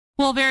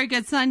Well, very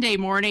good Sunday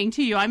morning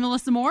to you. I'm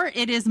Melissa Moore.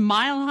 It is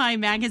Mile High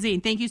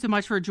Magazine. Thank you so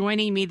much for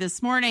joining me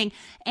this morning,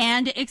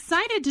 and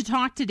excited to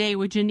talk today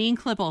with Janine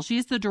Klippel.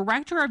 She's the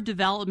Director of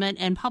Development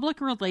and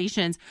Public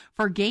Relations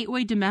for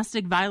Gateway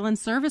Domestic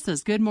Violence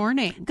Services. Good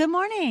morning. Good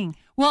morning.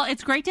 Well,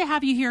 it's great to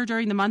have you here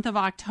during the month of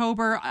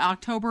October.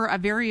 October, a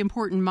very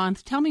important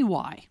month. Tell me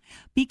why.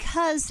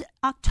 Because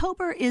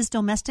October is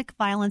Domestic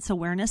Violence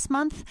Awareness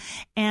Month,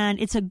 and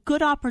it's a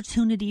good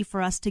opportunity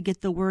for us to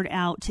get the word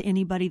out to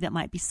anybody that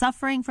might be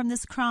suffering from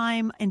this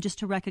crime, and just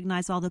to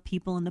recognize all the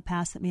people in the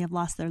past that may have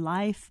lost their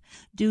life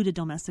due to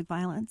domestic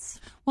violence.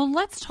 Well,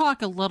 let's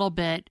talk a little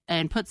bit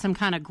and put some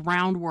kind of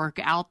groundwork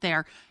out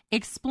there.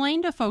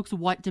 Explain to folks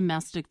what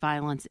domestic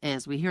violence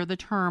is. We hear the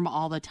term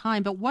all the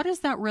time, but what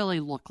does that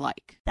really look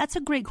like? That's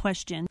a great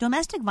question.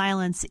 Domestic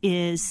violence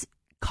is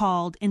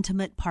called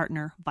intimate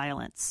partner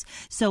violence.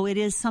 So it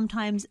is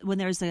sometimes when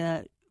there's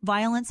a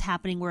violence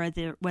happening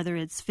whether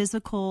it's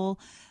physical,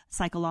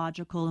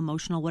 psychological,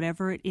 emotional,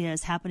 whatever it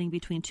is, happening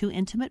between two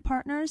intimate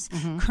partners,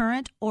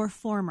 current or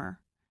former.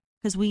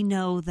 Because we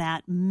know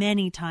that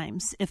many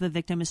times if a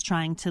victim is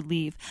trying to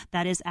leave,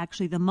 that is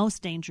actually the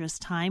most dangerous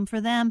time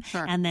for them.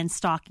 Sure. And then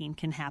stalking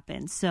can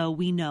happen. So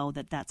we know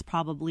that that's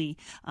probably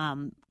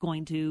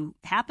going to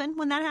happen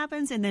when that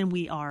happens. And then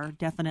we are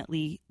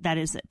definitely, that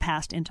is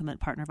past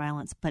intimate partner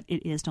violence, but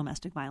it is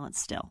domestic violence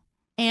still.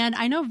 And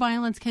I know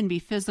violence can be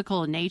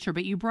physical in nature,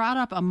 but you brought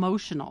up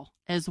emotional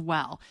as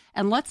well.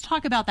 And let's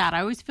talk about that. I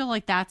always feel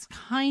like that's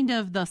kind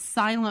of the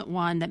silent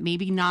one that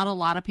maybe not a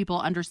lot of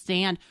people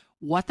understand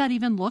what that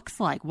even looks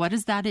like. What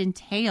does that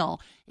entail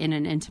in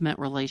an intimate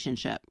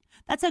relationship?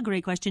 That's a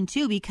great question,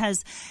 too,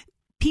 because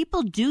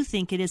people do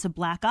think it is a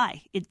black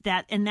eye.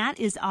 That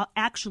is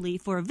actually,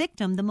 for a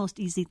victim, the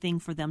most easy thing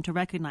for them to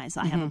recognize.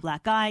 I have a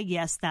black eye.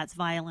 Yes, that's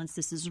violence.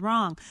 This is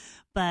wrong.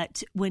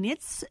 But when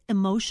it's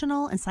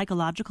emotional and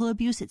psychological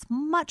abuse, it's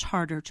much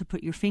harder to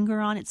put your finger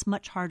on. It's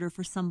much harder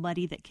for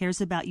somebody that cares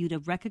about you to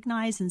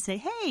recognize and say,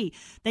 hey,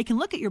 they can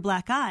look at your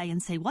black eye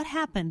and say, what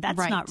happened?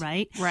 That's not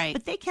right. Right.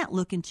 But they can't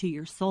look into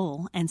your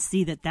soul and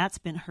see that that's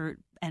been hurt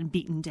and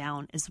beaten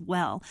down as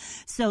well.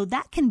 So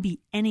that can be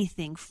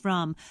anything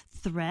from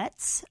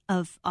threats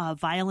of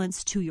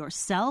violence to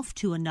yourself,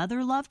 to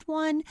another loved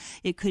one.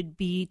 It could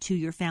be to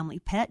your family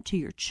pet, to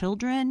your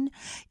children.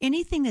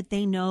 Anything that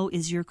they know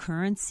is your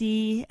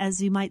currency,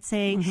 as you might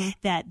say,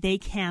 that they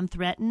can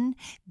threaten,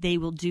 they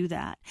will do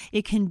that.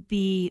 It can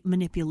be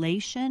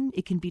manipulation.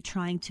 It can be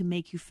trying to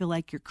make you feel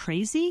like you're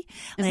crazy.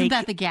 Isn't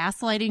that the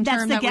gaslighting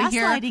term that we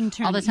hear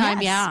all the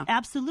time? Yes, yeah,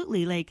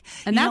 absolutely.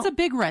 And that's a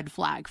big red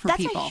flag for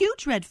people. That's a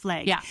huge red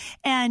flag. Yeah.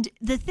 And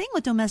the thing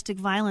with domestic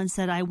violence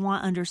that I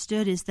want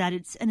understood is that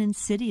it's an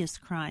insidious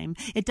crime.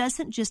 It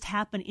doesn't just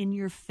happen in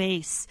your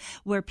face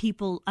where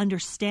people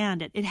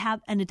understand it.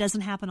 And it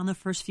doesn't happen on the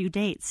first few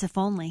dates, if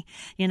only.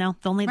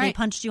 If only they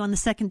punched you on the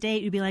second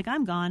date, you'd be like,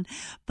 I'm gone.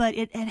 But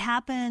it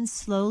happens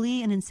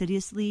slowly and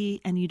insidiously,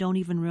 and you don't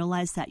even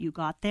realize that you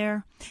got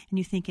there. And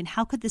you're thinking,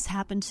 how could this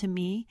happen to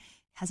me?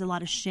 Has a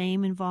lot of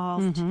shame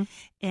involved.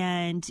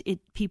 And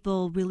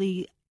people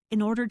really,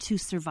 in order to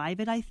survive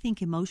it, I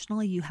think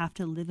emotionally, you have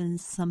to live in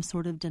some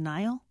sort of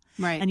denial.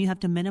 Right. And you have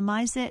to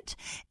minimize it,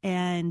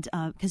 and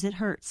because it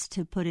hurts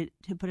to put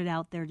it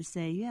out there to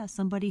say, yeah,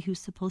 somebody who's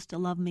supposed to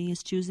love me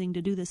is choosing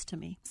to do this to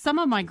me. Some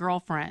of my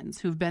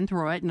girlfriends who've been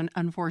through it, and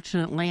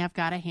unfortunately I've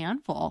got a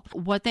handful,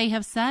 what they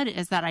have said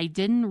is that I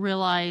didn't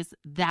realize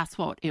that's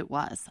what it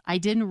was. I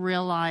didn't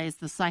realize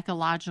the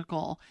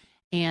psychological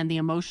and the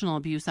emotional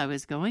abuse I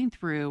was going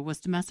through was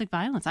domestic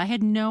violence. I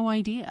had no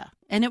idea.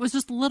 And it was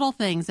just little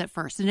things at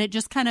first, and it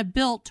just kind of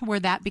built to where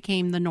that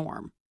became the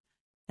norm.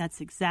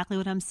 That's exactly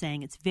what I'm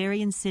saying. It's very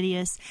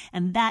insidious,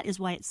 and that is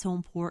why it's so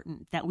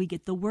important that we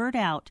get the word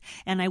out.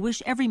 And I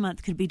wish every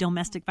month could be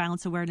Domestic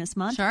Violence Awareness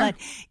Month, but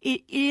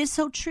it is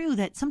so true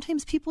that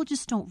sometimes people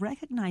just don't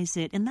recognize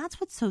it. And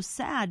that's what's so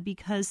sad,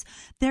 because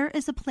there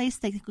is a place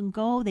they can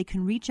go, they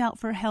can reach out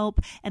for help,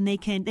 and they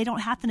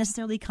don't have to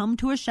necessarily come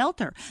to a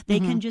shelter. They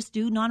can just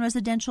do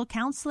non-residential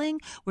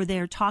counseling where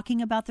they're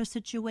talking about their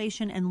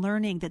situation and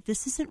learning that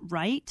this isn't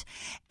right,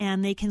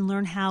 and they can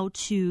learn how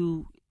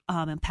to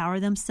empower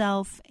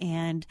themselves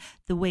and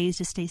the ways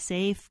to stay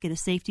safe, get a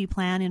safety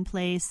plan in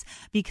place,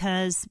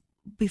 because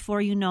before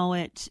you know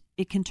it,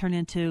 it can turn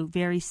into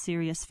very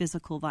serious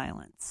physical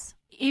violence.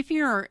 If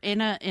you're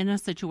in a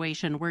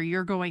situation where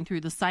you're going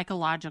through the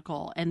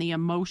psychological and the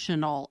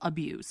emotional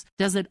abuse,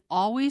 does it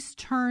always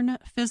turn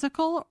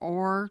physical,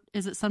 or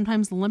is it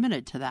sometimes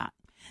limited to that?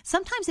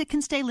 Sometimes it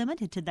can stay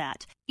limited to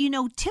that.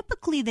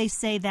 Typically they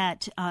say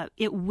that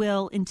it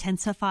will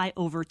intensify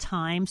over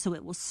time. So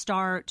it will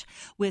start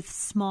with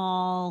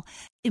small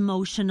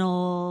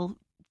emotional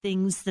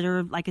things that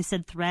are, like I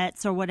said,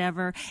 threats or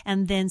whatever.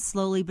 And then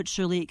slowly but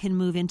surely it can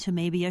move into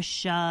maybe a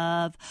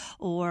shove,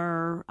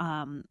 or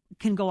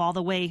can go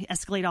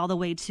escalate all the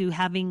way to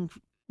having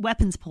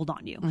weapons pulled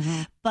on you.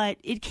 But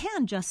it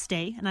can just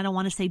stay, and I don't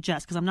want to say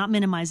just because I'm not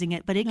minimizing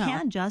it, but it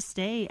can just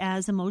stay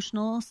as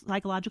emotional,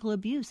 psychological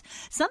abuse.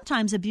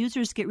 Sometimes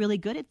abusers get really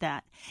good at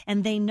that,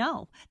 and they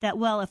know that,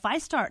 well, if I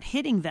start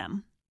hitting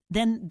them,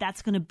 then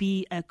that's going to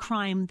be a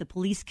crime the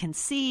police can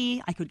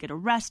see. I could get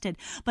arrested.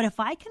 But if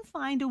I can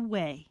find a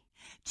way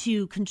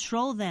to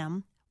control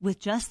them with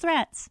just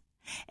threats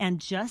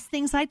and just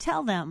things I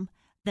tell them,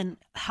 then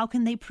how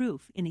can they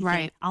prove anything?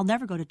 Right. I'll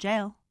never go to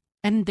jail.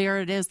 And there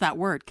it is, that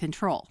word,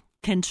 control.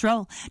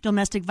 Control.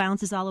 Domestic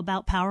violence is all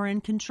about power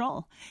and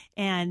control.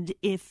 And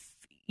if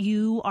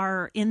you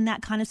are in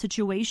that kind of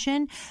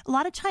situation, a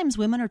lot of times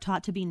women are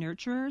taught to be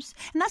nurturers.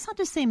 And that's not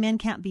to say men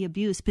can't be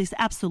abused, because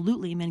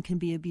absolutely men can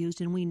be abused,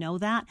 and we know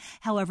that.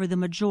 However, the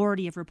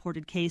majority of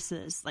reported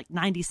cases, like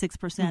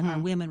 96%, are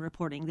women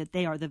reporting that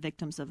they are the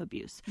victims of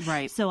abuse.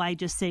 Right. So I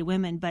just say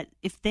women. But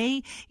if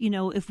they,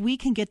 if we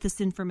can get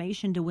this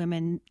information to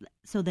women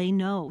so they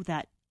know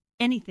that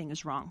anything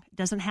is wrong, it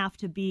doesn't have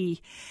to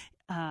be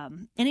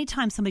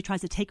anytime somebody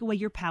tries to take away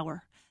your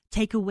power,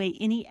 take away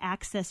any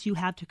access you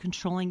have to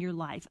controlling your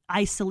life,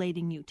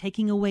 isolating you,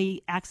 taking away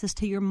access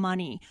to your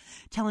money,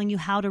 telling you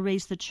how to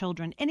raise the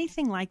children,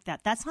 anything like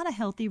that. That's not a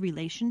healthy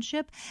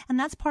relationship. And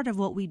that's part of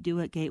what we do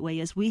at Gateway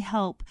is we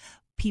help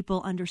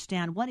people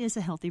understand what is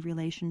a healthy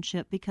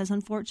relationship, because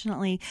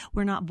unfortunately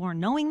we're not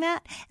born knowing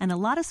that, and a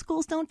lot of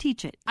schools don't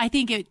teach it. I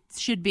think it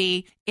should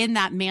be in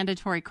that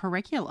mandatory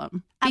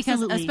curriculum. Because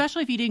Absolutely.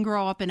 especially if you didn't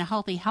grow up in a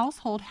healthy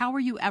household, how are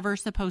you ever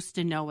supposed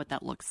to know what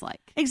that looks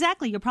like?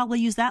 Exactly. You'll probably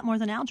use that more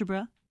than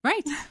algebra.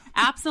 Right.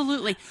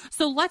 Absolutely.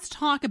 So let's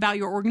talk about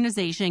your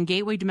organization,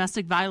 Gateway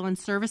Domestic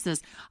Violence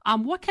Services.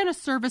 What kind of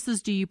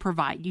services do you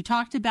provide? You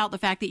talked about the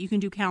fact that you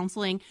can do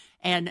counseling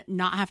and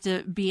not have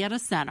to be at a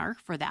center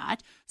for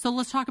that. So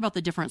let's talk about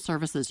the different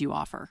services you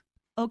offer.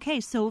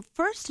 Okay, so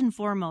first and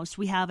foremost,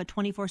 we have a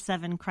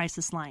 24/7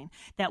 crisis line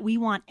that we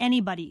want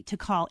anybody to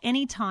call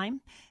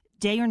anytime,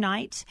 day or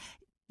night.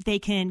 They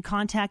can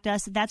contact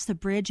us. That's the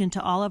bridge into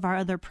all of our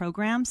other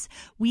programs.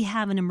 We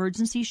have an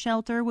emergency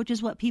shelter, which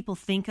is what people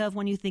think of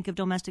when you think of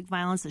domestic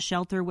violence, a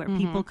shelter where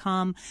people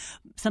come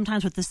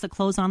sometimes with the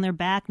clothes on their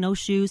back, no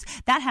shoes.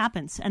 That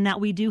happens, and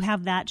that we do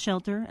have that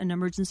shelter, an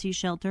emergency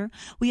shelter.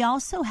 We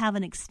also have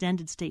an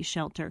extended stay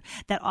shelter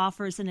that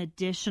offers an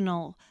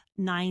additional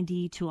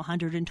 90 to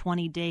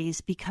 120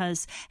 days,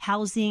 because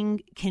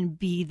housing can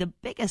be the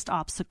biggest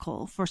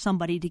obstacle for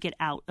somebody to get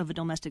out of a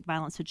domestic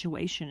violence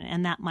situation.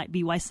 And that might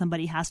be why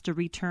somebody has to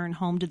return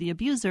home to the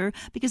abuser,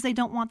 because they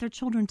don't want their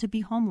children to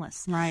be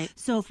homeless. Right.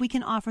 So if we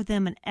can offer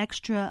them an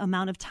extra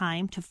amount of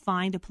time to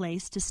find a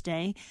place to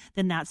stay,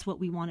 then that's what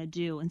we want to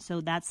do. And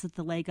so that's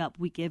the leg up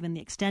we give in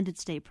the extended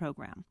stay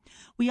program.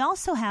 We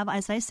also have,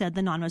 as I said,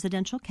 the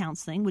non-residential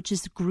counseling, which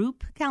is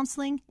group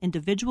counseling,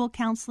 individual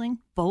counseling,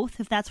 both,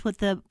 if that's what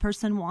the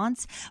person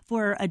wants,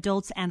 for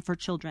adults and for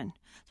children.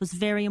 So it's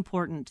very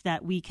important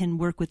that we can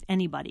work with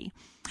anybody.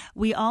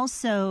 We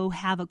also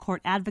have a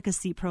court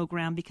advocacy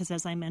program because,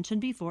 as I mentioned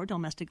before,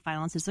 domestic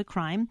violence is a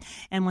crime.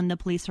 And when the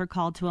police are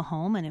called to a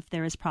home, and if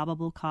there is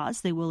probable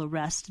cause, they will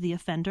arrest the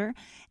offender.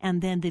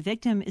 And then the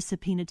victim is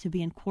subpoenaed to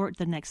be in court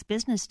the next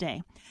business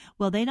day.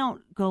 Well, they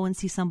don't go and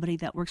see somebody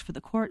that works for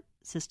the court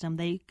system.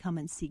 They come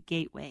and see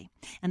Gateway,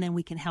 and then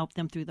we can help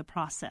them through the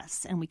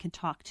process, and we can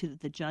talk to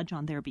the judge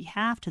on their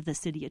behalf, to the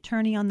city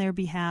attorney on their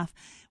behalf.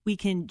 We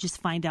can just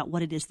find out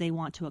what it is they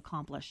want to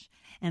accomplish,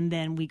 and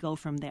then we go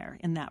from there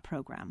in that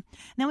program. And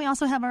then we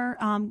also have our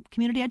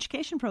community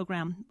education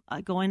program,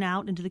 going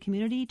out into the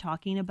community,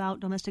 talking about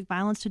domestic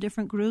violence to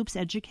different groups,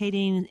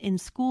 educating in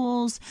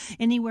schools,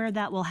 anywhere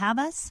that will have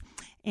us.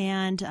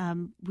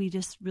 And we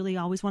just really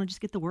always want to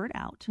just get the word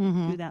out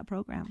through that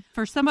program.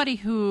 For somebody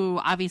who,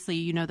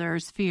 obviously,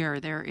 there's fear,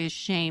 there is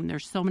shame,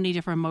 there's so many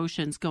different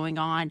emotions going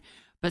on,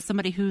 but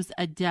somebody who's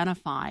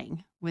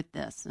identifying with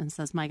this and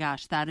says, my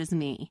gosh, that is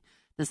me.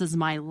 This is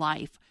my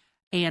life.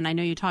 And I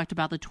know you talked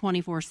about the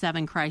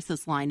 24/7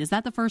 crisis line. Is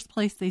that the first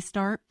place they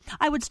start?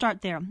 I would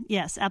start there.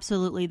 Yes,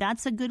 absolutely.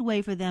 That's a good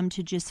way for them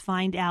to just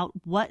find out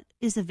what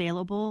is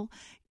available,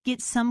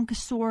 get some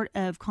sort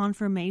of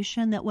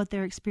confirmation that what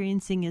they're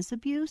experiencing is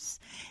abuse,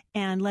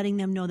 and letting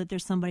them know that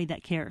there's somebody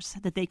that cares,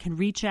 that they can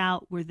reach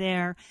out, we're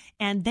there,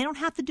 and they don't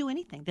have to do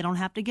anything. They don't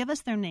have to give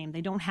us their name.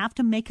 They don't have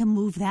to make a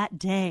move that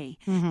day.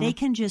 They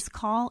can just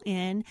call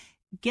in,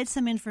 get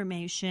some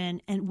information,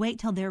 and wait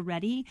till they're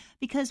ready,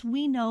 because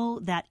we know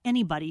that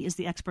anybody is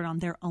the expert on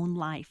their own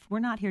life. We're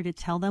not here to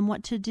tell them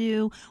what to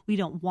do. We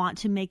don't want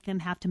to make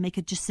them have to make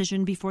a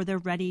decision before they're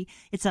ready.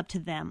 It's up to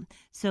them.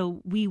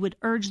 So we would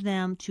urge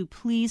them to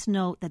please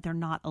note that they're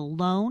not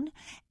alone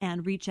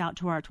and reach out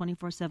to our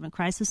 24/7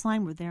 crisis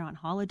line. We're there on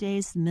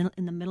holidays, in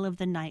the middle of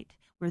the night.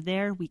 We're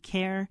there, we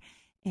care,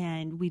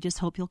 and we just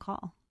hope you'll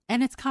call.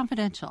 And it's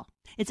confidential.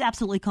 It's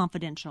absolutely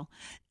confidential.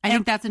 I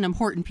think that's an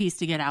important piece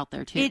to get out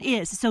there, too. It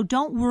is. So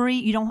don't worry.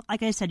 You don't,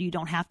 like I said, you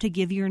don't have to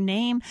give your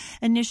name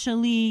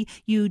initially.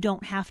 You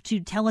don't have to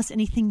tell us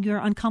anything you're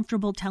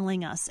uncomfortable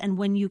telling us. And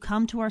when you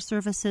come to our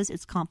services,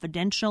 it's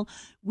confidential.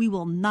 We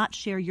will not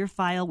share your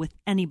file with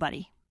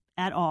anybody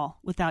at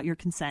all without your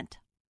consent.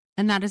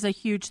 And that is a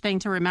huge thing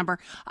to remember.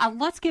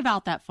 Let's give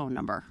out that phone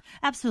number.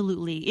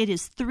 Absolutely. It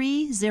is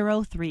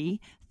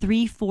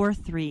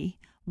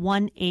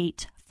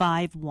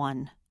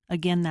 303-343-1851.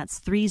 Again, that's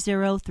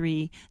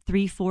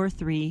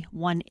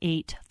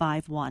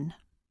 303-343-1851.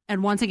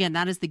 And once again,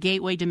 that is the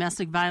Gateway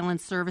Domestic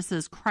Violence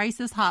Services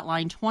Crisis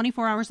Hotline,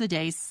 24 hours a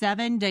day,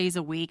 7 days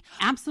a week,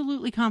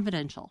 absolutely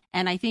confidential.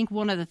 And I think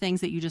one of the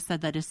things that you just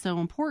said that is so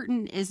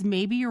important is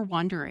maybe you're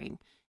wondering,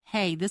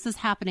 hey, this is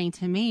happening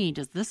to me.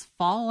 Does this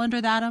fall under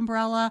that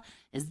umbrella?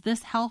 Is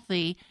this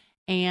healthy?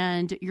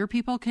 And your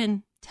people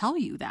can tell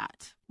you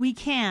that. We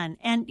can.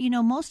 And,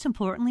 most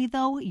importantly,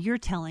 though, you're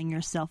telling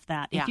yourself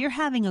that. Yeah. If you're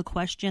having a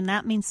question,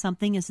 that means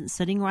something isn't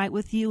sitting right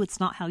with you.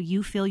 It's not how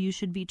you feel you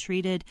should be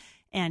treated.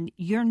 And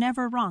you're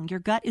never wrong. Your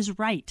gut is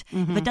right.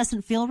 If it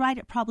doesn't feel right,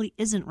 it probably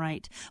isn't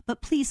right.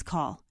 But please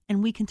call,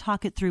 and we can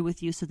talk it through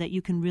with you so that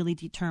you can really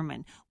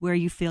determine where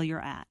you feel you're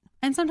at.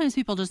 And sometimes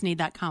people just need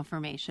that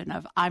confirmation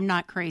of, I'm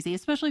not crazy,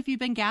 especially if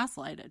you've been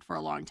gaslighted for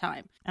a long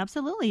time.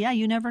 Absolutely. Yeah,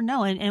 you never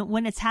know. And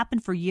when it's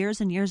happened for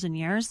years and years and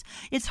years,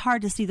 it's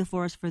hard to see the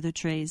forest for the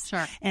trees.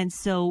 Sure. And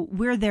so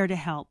we're there to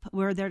help.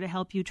 We're there to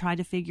help you try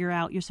to figure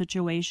out your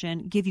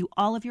situation, give you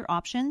all of your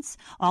options,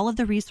 all of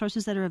the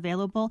resources that are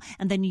available,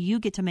 and then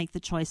you get to make the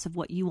choice of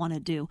what you want to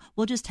do.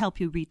 We'll just help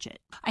you reach it.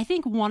 I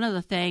think one of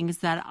the things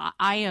that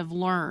I have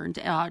learned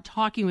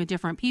talking with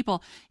different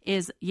people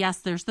is, yes,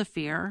 there's the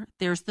fear,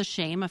 there's the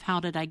shame of how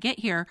did I get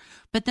here?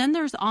 But then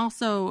there's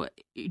also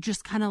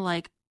just kind of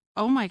like,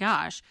 oh my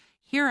gosh,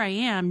 here I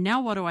am.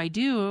 Now what do I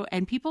do?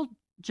 And people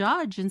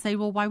judge and say,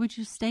 well, why would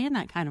you stay in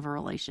that kind of a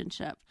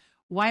relationship?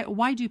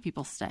 Why do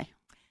people stay?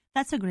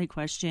 That's a great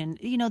question.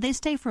 They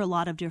stay for a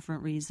lot of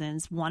different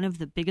reasons. One of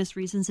the biggest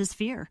reasons is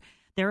fear.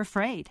 They're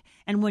afraid.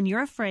 And when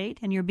you're afraid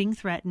and you're being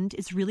threatened,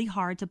 it's really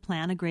hard to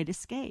plan a great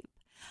escape.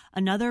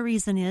 Another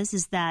reason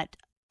is that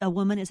a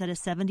woman is at a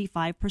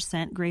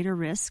 75% greater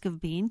risk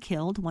of being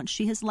killed once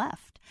she has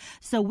left.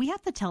 So we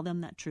have to tell them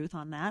that truth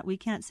on that. We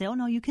can't say, oh,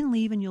 no, you can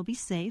leave and you'll be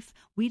safe.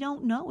 We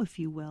don't know if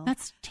you will.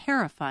 That's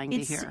terrifying to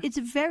hear. It's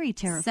very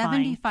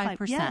terrifying.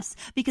 75%. Yes,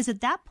 because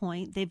at that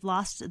point,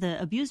 the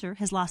abuser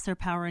has lost their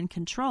power and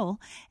control.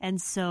 And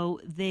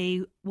so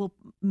they will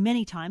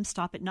many times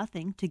stop at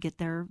nothing to get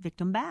their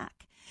victim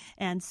back.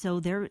 And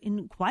so they're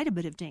in quite a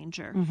bit of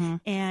danger.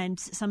 And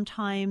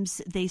sometimes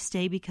they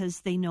stay because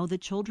they know the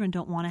children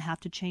don't want to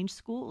have to change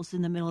schools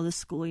in the middle of the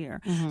school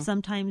year.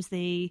 Sometimes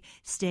they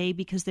stay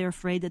because they're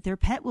afraid that their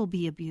pet will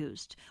be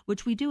abused,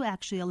 which we do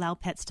actually allow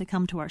pets to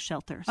come to our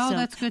shelter. Oh, so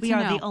that's good to we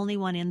are know. the only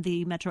one in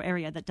the metro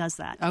area that does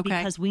that. Okay.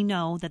 Because we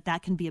know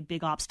that can be a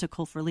big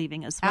obstacle for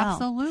leaving as well.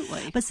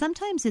 Absolutely. But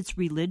sometimes it's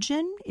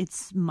religion,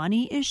 it's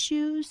money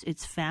issues,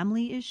 it's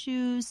family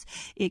issues.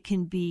 It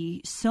can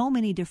be so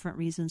many different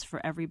reasons for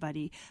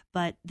everybody.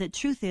 But the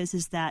truth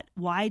is that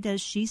why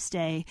does she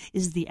stay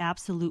is the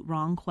absolute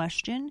wrong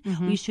question.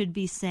 We should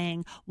be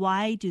saying,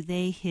 why do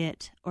they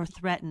hit or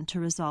threaten to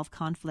resolve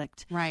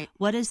conflict? Right.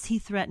 What is he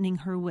threatening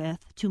her with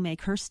to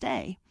make her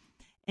stay?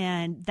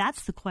 And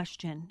that's the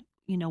question.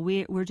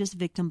 We're just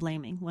victim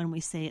blaming when we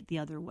say it the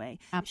other way.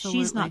 Absolutely.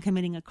 She's not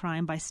committing a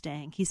crime by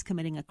staying. He's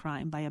committing a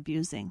crime by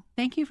abusing.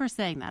 Thank you for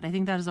saying that. I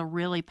think that is a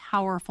really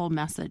powerful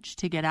message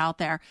to get out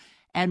there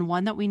and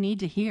one that we need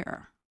to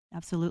hear.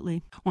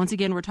 Absolutely. Once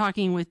again, we're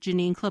talking with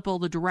Janine Klippel,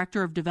 the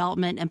Director of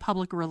Development and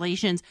Public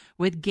Relations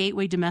with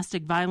Gateway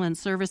Domestic Violence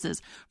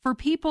Services. For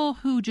people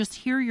who just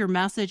hear your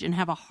message and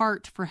have a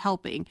heart for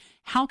helping,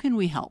 how can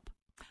we help?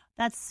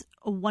 That's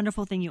a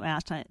wonderful thing you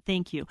asked.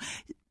 Thank you.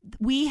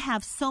 We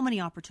have so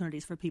many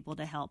opportunities for people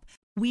to help.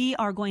 We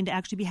are going to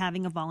actually be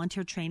having a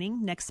volunteer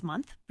training next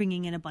month,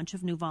 bringing in a bunch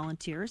of new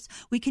volunteers.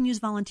 We can use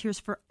volunteers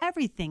for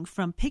everything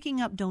from picking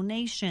up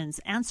donations,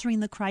 answering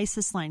the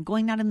crisis line,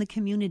 going out in the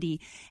community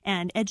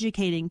and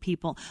educating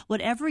people.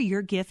 Whatever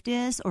your gift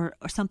is or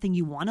something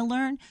you want to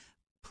learn,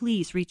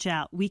 please reach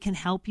out. We can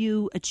help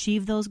you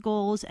achieve those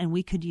goals and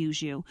we could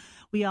use you.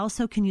 We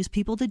also can use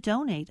people to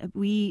donate.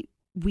 We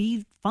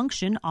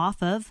function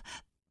off of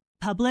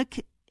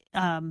public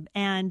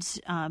and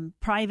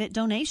private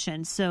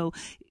donations. So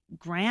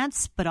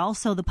grants, but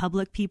also the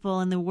public people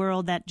in the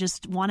world that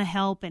just want to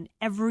help, and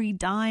every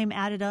dime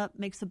added up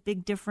makes a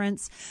big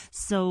difference.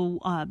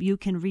 So you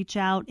can reach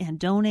out and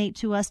donate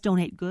to us,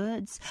 donate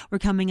goods. We're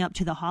coming up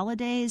to the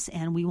holidays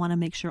and we want to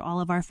make sure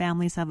all of our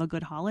families have a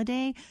good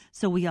holiday.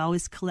 So we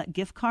always collect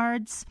gift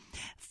cards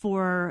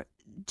to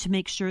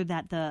make sure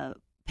that the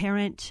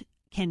parent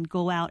can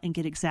go out and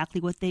get exactly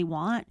what they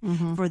want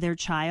for their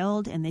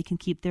child, and they can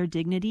keep their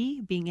dignity,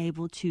 being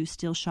able to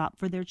still shop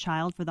for their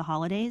child for the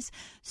holidays.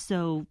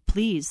 So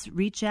please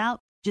reach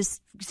out.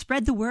 Just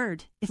spread the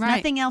word. If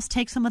nothing else,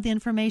 take some of the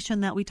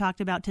information that we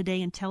talked about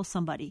today and tell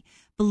somebody.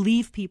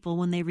 Believe people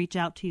when they reach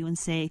out to you and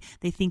say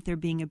they think they're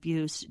being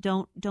abused.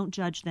 Don't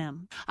judge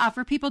them.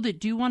 For people that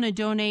do want to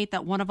donate,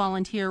 that want to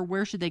volunteer,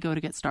 where should they go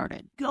to get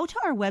started? Go to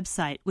our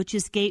website, which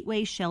is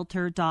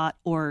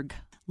gatewayshelter.org.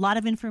 A lot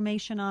of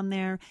information on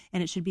there,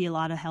 and it should be a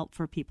lot of help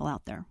for people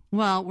out there.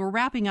 Well, we're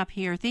wrapping up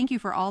here. Thank you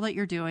for all that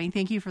you're doing.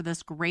 Thank you for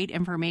this great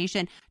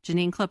information.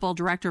 Janine Klippel,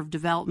 Director of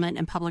Development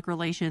and Public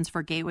Relations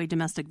for Gateway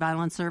Domestic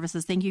Violence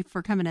Services. Thank you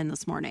for coming in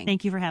this morning.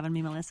 Thank you for having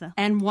me, Melissa.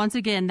 And once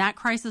again, that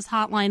crisis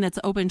hotline that's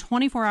open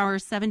 24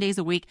 hours, 7 days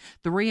a week,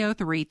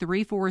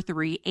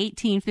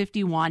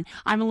 303-343-1851.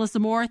 I'm Melissa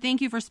Moore.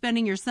 Thank you for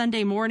spending your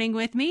Sunday morning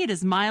with me. It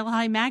is Mile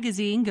High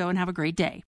Magazine. Go and have a great day.